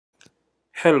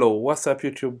Hello, what's up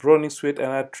YouTube? Brownies with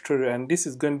another tutorial, and this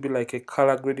is going to be like a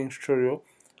color grading tutorial.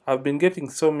 I've been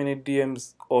getting so many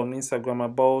DMs on Instagram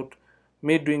about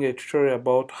me doing a tutorial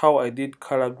about how I did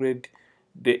color grade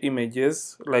the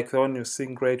images like the one you're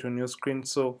seeing right on your screen.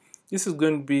 So this is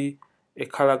going to be a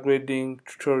color grading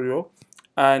tutorial,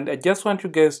 and I just want you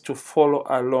guys to follow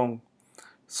along.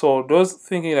 So those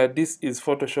thinking that this is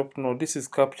Photoshop, no, this is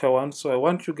Capture One. So I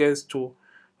want you guys to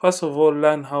first of all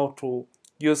learn how to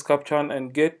use Capture One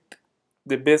and get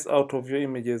the best out of your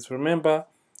images. Remember,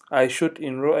 I shoot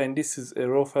in RAW and this is a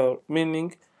RAW file,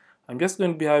 meaning I'm just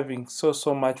going to be having so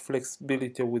much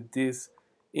flexibility with this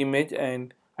image,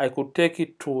 and I could take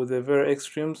it to the very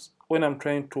extremes when I'm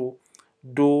trying to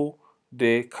do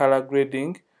the color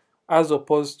grading, as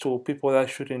opposed to people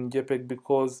that shoot in JPEG,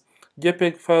 because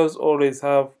JPEG files always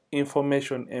have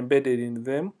information embedded in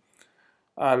them.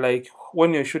 Like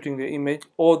when you're shooting the image,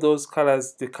 all those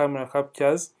colors the camera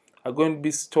captures are going to be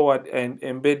stored and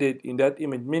embedded in that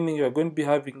image, meaning you're going to be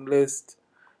having less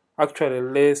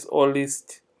or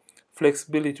least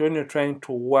flexibility when you're trying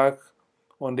to work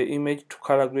on the image to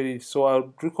color grade it. So I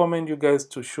would recommend you guys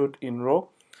to shoot in RAW.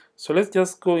 So let's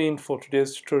just go in for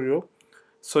today's tutorial.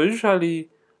 So usually,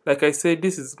 like I said,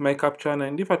 this is my Capture,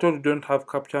 and if at all you don't have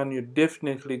Capture, you're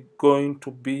definitely going to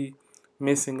be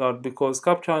missing out, because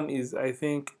Capture is, I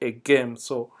think, a game.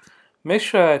 So make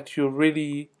sure that you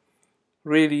really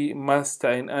master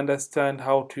and understand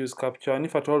how to use Capture, and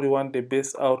if at all you want the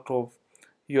best out of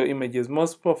your images.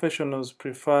 Most professionals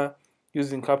prefer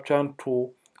using Capture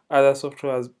to other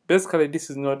softwares. Basically,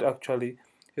 this is not actually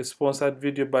a sponsored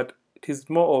video, but it is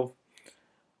more of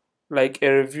like a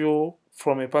review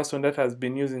from a person that has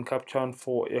been using Capture One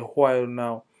for a while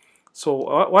now.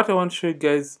 So what I want to show you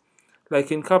guys, like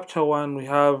in Capture One, we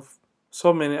have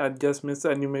so many adjustments,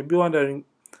 and you may be wondering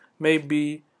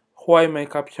maybe why my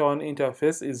Capture One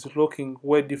interface is looking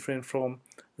way different from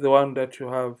the one that you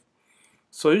have.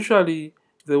 So usually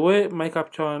the way my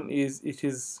Capture One is, it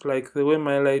is like the way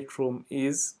my Lightroom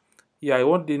is. Yeah, I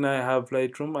won't deny I have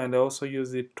Lightroom, and I also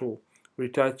use it to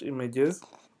retouch images.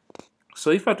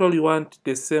 So if at all you want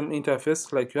the same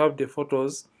interface, like you have the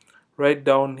photos right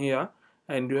down here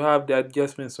and you have the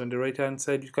adjustments on the right hand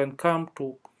side, you can come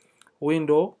to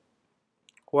Window,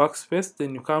 Workspace,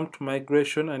 then you come to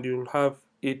Migration, and you'll have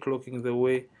it looking the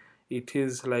way it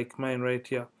is, like mine right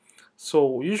here.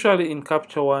 So usually in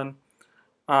Capture One,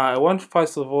 I want to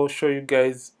first of all show you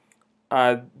guys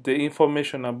the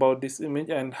information about this image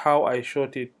and how I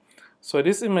shot it. So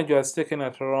this image was taken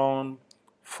at around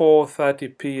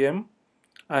 4:30 p.m.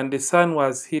 and the sun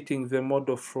was hitting the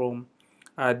model from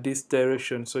this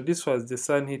direction. So this was the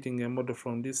sun hitting the model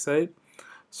from this side.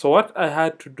 So what I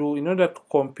had to do in order to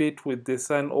compete with the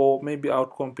sun, or maybe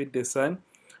outcompete the sun,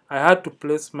 I had to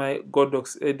place my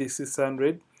Godox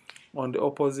AD600 on the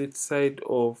opposite side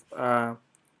of the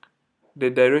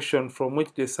direction from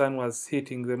which the sun was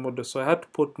hitting the model. So I had to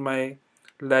put my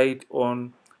light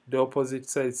on the opposite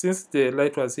side. Since the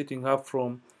light was hitting her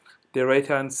from the right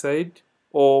hand side,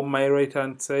 or my right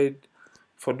hand side,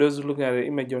 for those looking at the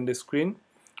image on the screen,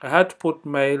 I had to put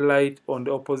my light on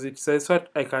the opposite side so that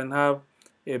I can have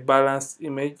a balanced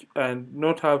image and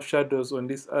not have shadows on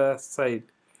this other side.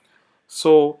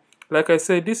 So like I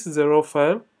said, this is a raw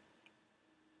file,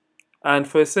 and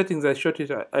for settings I shot it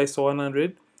at ISO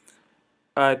 100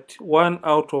 at 1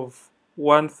 out of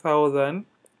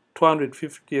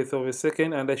 1250th of a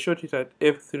second, and I shot it at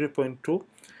f3.2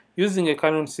 using a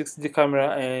Canon 6D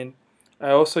camera, and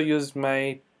I also used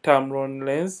my Tamron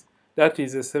lens, that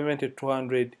is a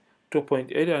 70-200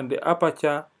 2.8, and the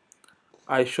aperture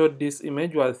I shot this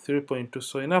image was 3.2.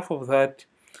 So enough of that.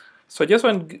 So I just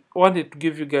wanted to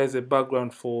give you guys a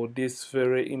background for this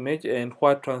very image and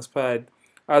what transpired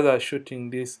as I was shooting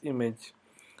this image.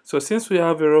 So since we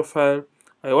have a raw file,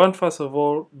 I want first of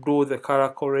all do the color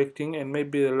correcting and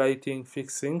maybe the lighting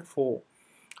fixing for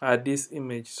this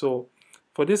image. So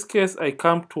for this case, I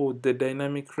come to the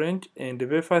dynamic range, and the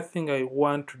very first thing I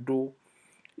want to do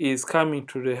is come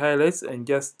into the highlights and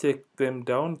just take them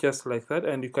down just like that.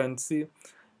 And you can see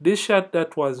this shot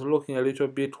that was looking a little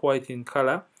bit white in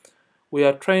color, we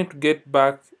are trying to get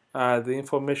back the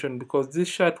information, because this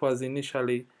shot was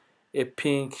initially a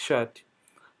pink shot.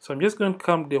 So I'm just going to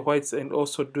come to the whites and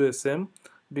also do the same,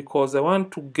 because I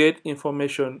want to get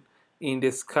information in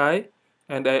the sky,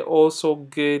 and I also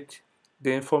get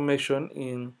the information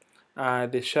in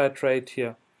the shot right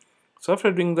here. So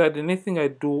after doing that, the next thing I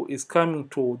do is coming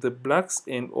to the blacks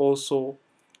and also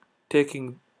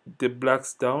taking the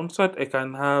blacks down so that I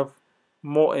can have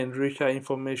more and richer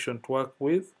information to work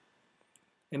with.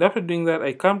 And after doing that,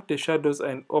 I come to the shadows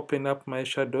and open up my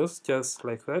shadows just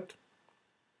like that.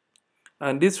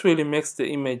 and this really makes the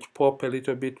image pop a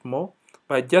little bit more,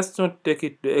 but just don't take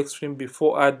it to the extreme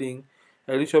before adding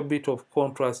a little bit of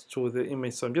contrast to the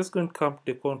image. So I'm just going to come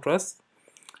to the contrast,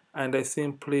 and I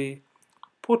simply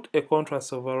put a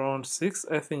contrast of around 6.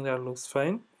 I think that looks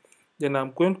fine. Then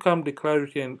I'm going to come to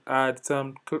clarity and add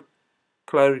some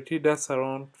clarity, that's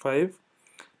around 5.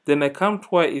 Then I come to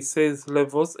where it says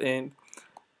levels and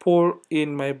pull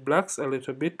in my blacks a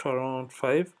little bit to around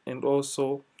 5, and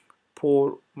also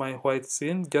pull my whites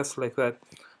in just like that.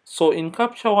 So in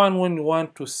Capture One, when you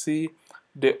want to see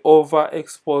the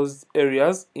overexposed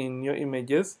areas in your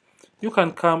images, you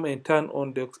can come and turn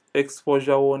on the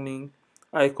exposure warning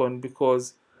icon,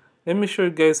 because let me show you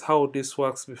guys how this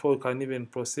works before we can even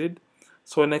proceed.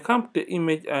 So when I come to the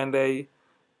image and I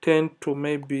tend to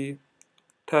maybe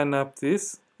turn up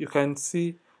this, you can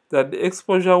see that the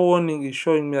exposure warning is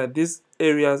showing me that these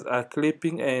areas are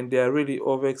clipping and they are really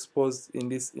overexposed in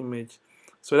this image.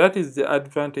 So that is the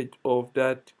advantage of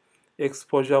that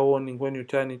exposure warning when you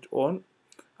turn it on.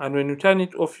 And when you turn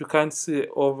it off, you can't see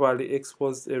overly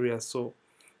exposed areas. So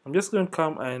I'm just going to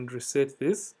come and reset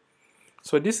this.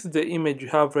 So this is the image you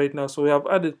have right now. So we have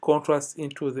added contrast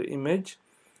into the image.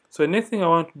 So the next thing I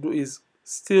want to do is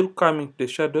still coming to the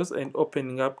shadows and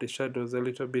opening up the shadows a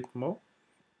little bit more.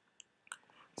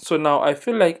 So now I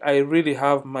feel like I really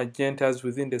have magentas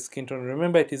within the skin tone.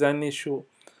 Remember, it is an issue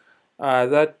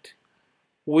that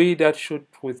we that shoot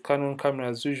with Canon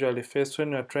cameras usually face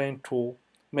when we're trying to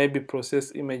maybe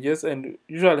process images, and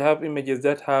usually have images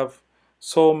that have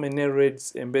so many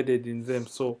reds embedded in them.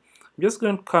 So I'm just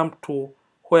going to come to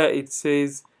where it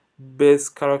says base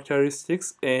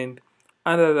characteristics, and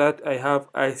under that I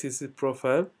have ICC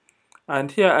profile,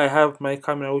 and here I have my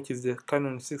camera, which is the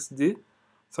Canon 6D.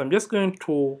 So I'm just going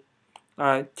to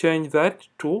change that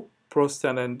to Pro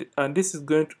Standard, and this is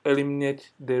going to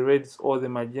eliminate the reds or the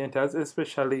magentas,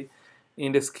 especially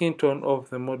in the skin tone of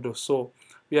the model. So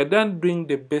we are done doing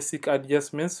the basic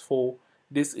adjustments for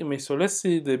this image. So let's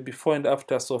see the before and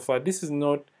after so far. This is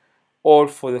not all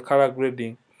for the color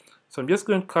grading. So I'm just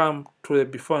going to come to the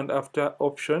before and after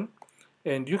option,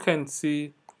 and you can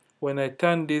see when I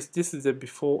turn this, this is the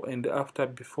before and the after.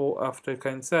 Before, after, you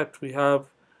can see that we have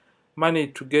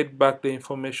managed to get back the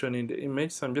information in the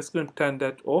image. So I'm just going to turn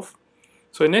that off.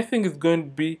 So next thing is going to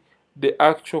be the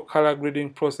actual color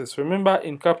grading process. Remember,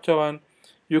 in Capture One,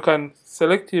 you can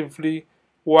selectively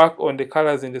work on the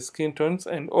colors in the skin tones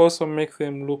and also make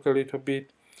them look a little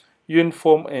bit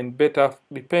uniform and better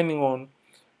depending on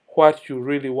what you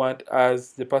really want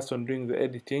as the person doing the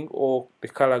editing or the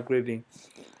color grading.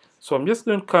 So I'm just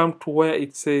going to come to where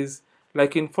it says,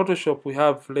 like in Photoshop we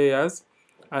have layers,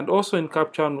 and also in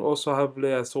Capture One we also have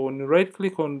layers. So when you right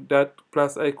click on that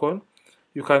plus icon,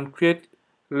 you can create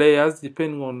layers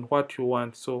depending on what you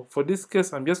want. So for this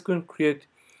case, I'm just going to create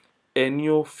a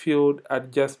new field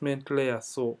adjustment layer.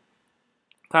 So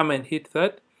come and hit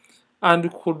that, and we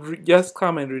could just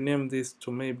come and rename this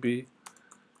to maybe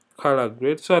color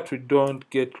grade, so that we don't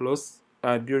get lost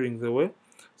during the way.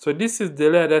 So this is the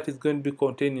layer that is going to be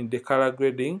containing the color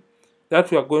grading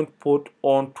that we are going to put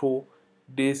onto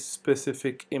this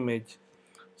specific image.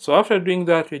 So after doing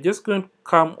that, we're just going to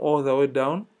come all the way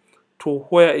down to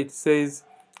where it says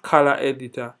color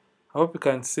editor. I hope you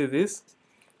can see this.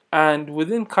 And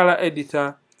within color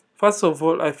editor, first of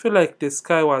all, I feel like the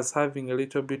sky was having a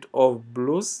little bit of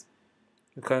blues.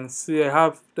 You can see I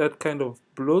have that kind of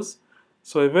blues.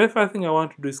 So the very first thing I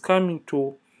want to do is come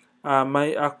into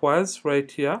my aquas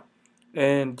right here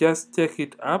and just take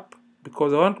it up,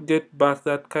 because I want to get back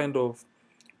that kind of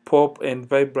pop and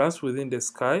vibrance within the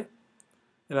sky.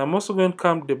 And I'm also going to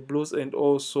come to the blues and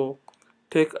also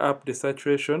take up the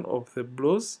saturation of the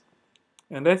blues.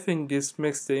 And I think this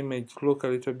makes the image look a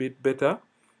little bit better.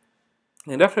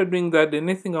 And after doing that, the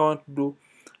next thing I want to do,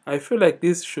 I feel like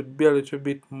this should be a little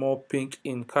bit more pink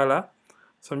in color.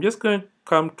 So I'm just going to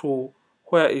come to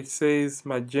where it says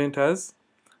magentas,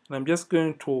 and I'm just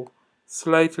going to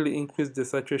slightly increase the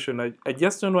saturation. I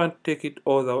just don't want to take it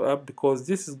all the way up, because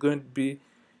this is going to be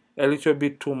a little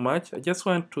bit too much. I just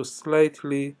want to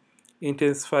slightly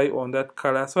intensify on that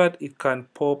color so that it can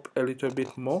pop a little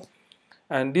bit more.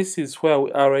 And this is where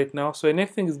we are right now. So the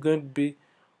next thing is going to be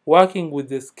working with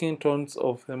the skin tones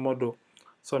of the model.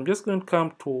 So I'm just going to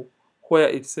come to where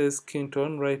it says skin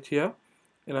tone right here,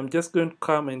 and I'm just going to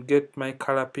come and get my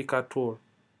color picker tool.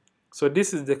 So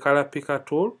this is the color picker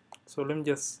tool. So let me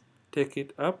just take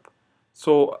it up.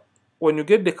 So when you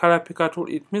get the color picker tool,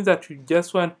 it means that you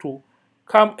just want to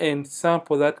come and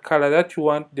sample that color that you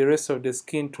want the rest of the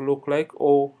skin to look like,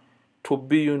 or to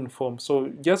be uniform. So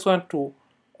you just want to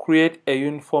create a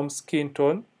uniform skin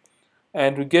tone,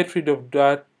 and we get rid of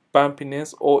that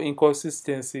bumpiness or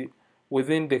inconsistency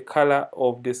within the color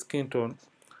of the skin tone.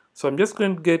 So I'm just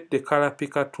going to get the color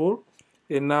picker tool,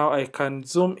 and now I can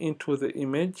zoom into the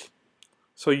image.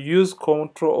 So use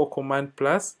Ctrl or Command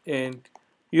plus and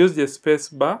use the space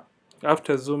bar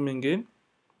after zooming in.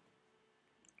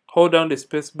 Hold down the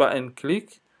space bar and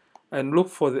click and look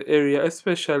for the area,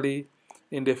 especially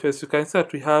in the face. You can see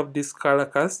that we have this color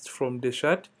cast from the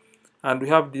shot and we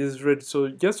have this red. So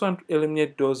just want to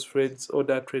eliminate those reds or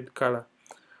that red color.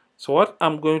 So what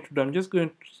I'm going to do, I'm just going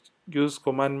to use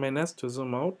Command minus to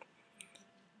zoom out.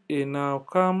 And now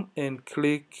come and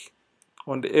click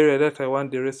on the area that I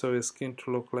want the rest of the skin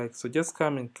to look like. So just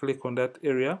come and click on that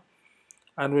area.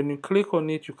 And when you click on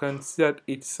it, you can see that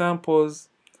it samples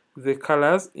the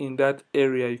colors in that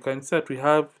area. You can see that we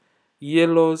have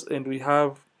yellows and we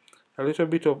have a little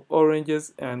bit of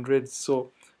oranges and reds.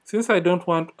 So since I don't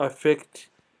want to affect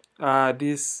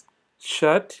this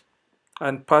shirt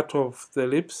and part of the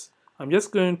lips, I'm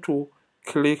just going to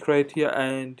click right here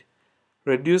and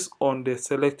reduce on the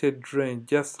selected range,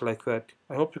 just like that.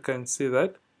 I hope you can see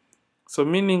that. So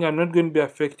meaning I'm not going to be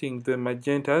affecting the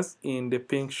magentas in the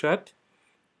pink shirt.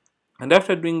 And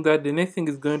after doing that, the next thing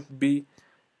is going to be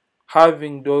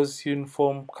having those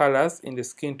uniform colors in the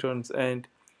skin tones. And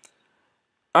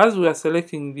as we are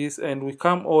selecting this and we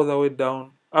come all the way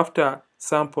down, after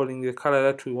sampling the color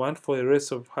that we want for the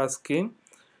rest of her skin,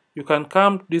 you can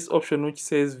come to this option which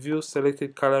says view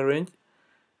selected color range.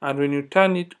 And when you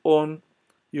turn it on,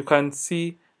 you can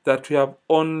see that we have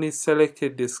only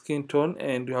selected the skin tone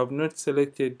and we have not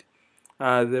selected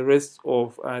the rest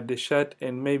of the shirt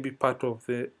and maybe part of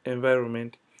the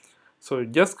environment. So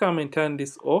just come and turn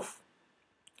this off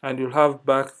and you'll have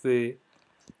back the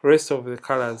rest of the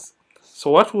colors.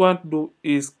 So what we want to do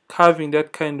is having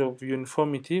that kind of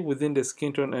uniformity within the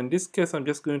skin tone. In this case, I'm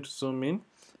just going to zoom in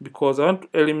because I want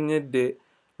to eliminate the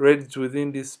reds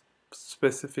within this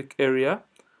specific area.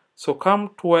 So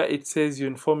come to where it says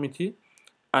uniformity,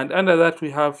 and under that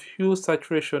we have hue,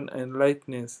 saturation and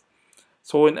lightness.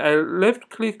 So when I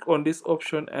left click on this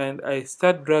option and I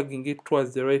start dragging it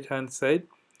towards the right hand side,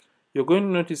 you're going to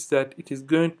notice that it is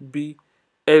going to be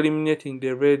eliminating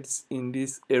the reds in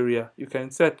this area. You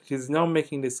can see that it is now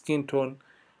making the skin tone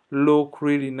look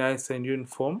really nice and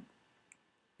uniform.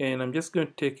 And I'm just going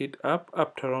to take it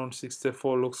up to around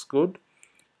 64, looks good,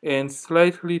 and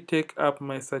slightly take up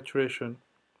my saturation.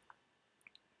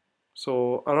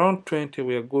 So around 20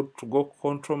 we are good to go.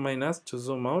 Control minus to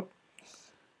zoom out,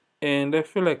 and I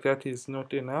feel like that is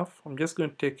not enough. I'm just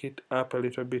going to take it up a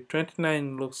little bit.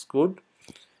 29 looks good.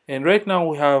 And right now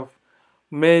we have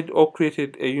made or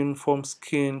created a uniform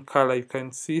skin color. You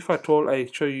can see, if at all I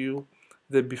show you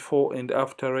the before and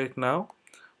after right now.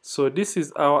 So this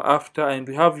is our after and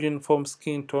we have uniform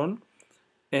skin tone,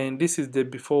 and this is the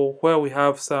before where we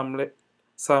have some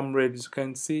reds. You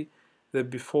can see the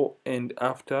before and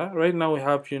after. Right now we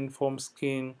have uniform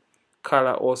skin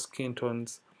color or skin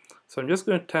tones. So I'm just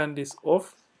going to turn this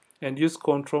off and use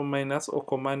Control minus or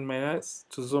Command minus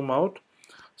to zoom out.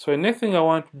 So the next thing I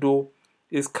want to do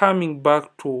is coming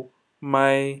back to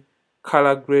my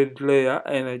color grade layer,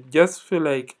 and I just feel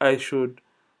like I should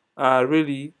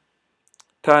really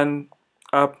turn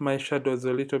up my shadows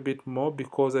a little bit more,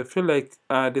 because I feel like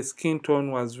the skin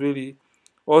tone was really,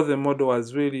 or the model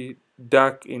was really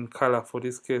dark in color for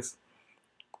this case.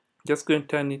 Just going to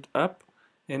turn it up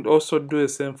and also do the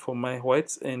same for my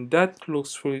whites, and that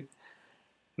looks really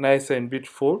nice and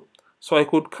beautiful. So I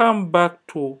could come back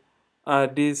to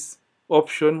this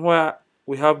option where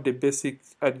we have the basic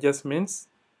adjustments,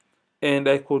 and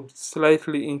I could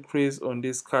slightly increase on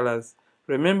these colors.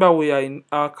 Remember, we are in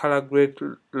our color grade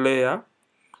layer,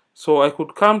 so I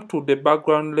could come to the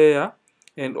background layer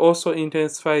and also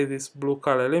intensify this blue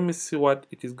color. Let me see what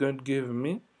it is going to give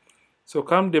me. So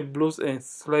come the blues and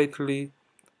slightly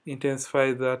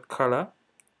intensify that color,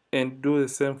 and do the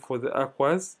same for the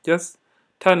aquas, just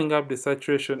turning up the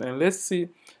saturation. And let's see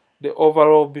the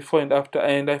overall before and after.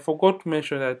 And I forgot to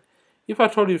mention that if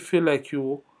at all you feel like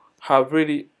you have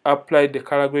really applied the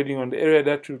color grading on the area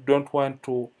that you don't want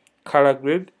to color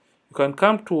grade, you can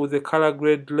come to the color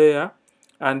grade layer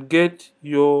and get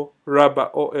your rubber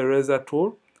or eraser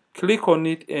tool, click on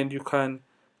it, and you can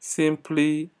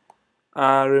simply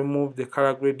remove the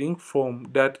color grading from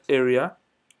that area.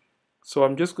 So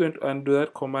I'm just going to undo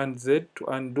that, Command Z to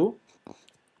undo.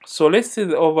 So let's see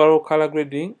the overall color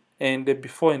grading and the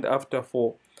before and after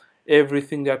for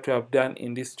everything that we have done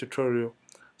in this tutorial.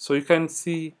 So you can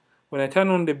see when I turn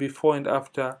on the before and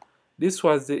after, this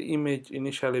was the image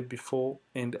initially before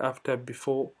and after.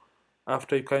 Before,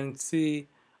 after, you can see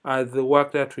the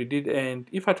work that we did. And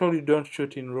if at all you don't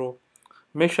shoot in RAW,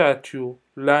 make sure that you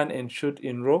learn and shoot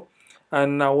in RAW.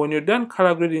 And now when you're done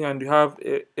color grading and you have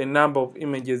a number of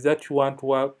images that you want to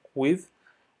work with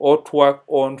or to work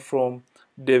on from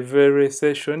the very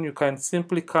session, you can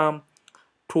simply come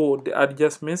to the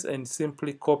adjustments and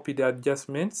simply copy the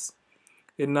adjustments.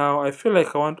 And now I feel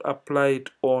like I want to apply it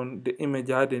on the image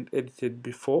I hadn't edited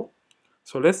before.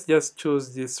 So let's just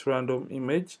choose this random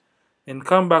image and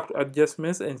come back to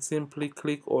adjustments and simply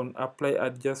click on apply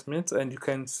adjustments, and you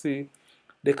can see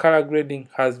the color grading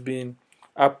has been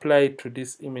applied to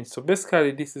this image. So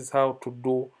basically this is how to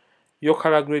do your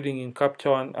color grading in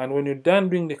Capture One. And when you're done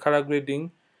doing the color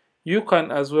grading, you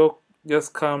can as well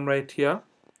just come right here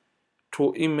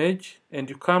to image and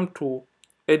you come to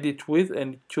edit with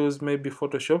and choose maybe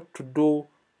Photoshop to do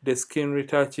the skin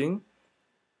retouching.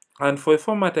 And for a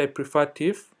format I prefer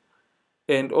TIFF,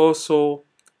 and also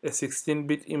a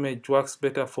 16-bit image works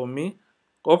better for me.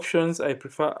 Options I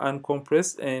prefer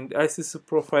uncompressed, and ICC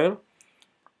profile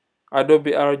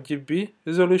Adobe RGB,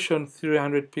 resolution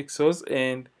 300 pixels,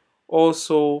 and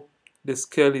also the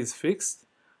scale is fixed.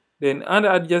 Then under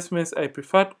adjustments I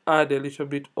prefer to add a little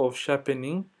bit of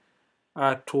sharpening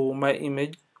to my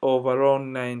image of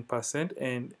around 9%,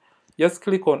 and just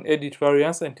click on edit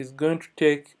variants and it's going to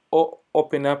take or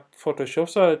open up Photoshop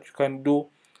so that you can do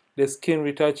the skin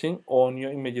retouching on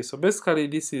your images. So basically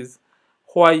this is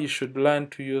why you should learn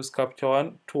to use Capture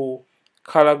One to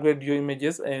color grade your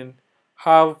images and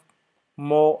have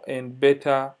more and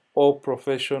better or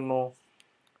professional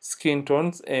skin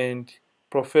tones and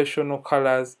professional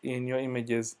colors in your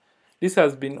images. This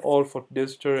has been all for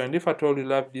today's tutorial, and if at all you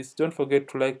love this, don't forget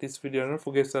to like this video and don't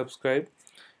forget to subscribe.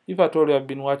 If at all you have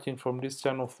been watching from this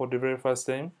channel for the very first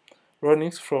time,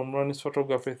 Ronix from Ronix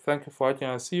Photography, thank you for watching.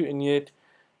 I'll see you in yet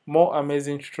more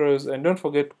amazing tutorials, and don't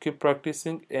forget to keep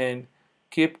practicing and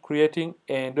keep creating,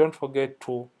 and don't forget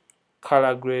to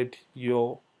color grade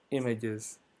your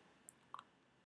images.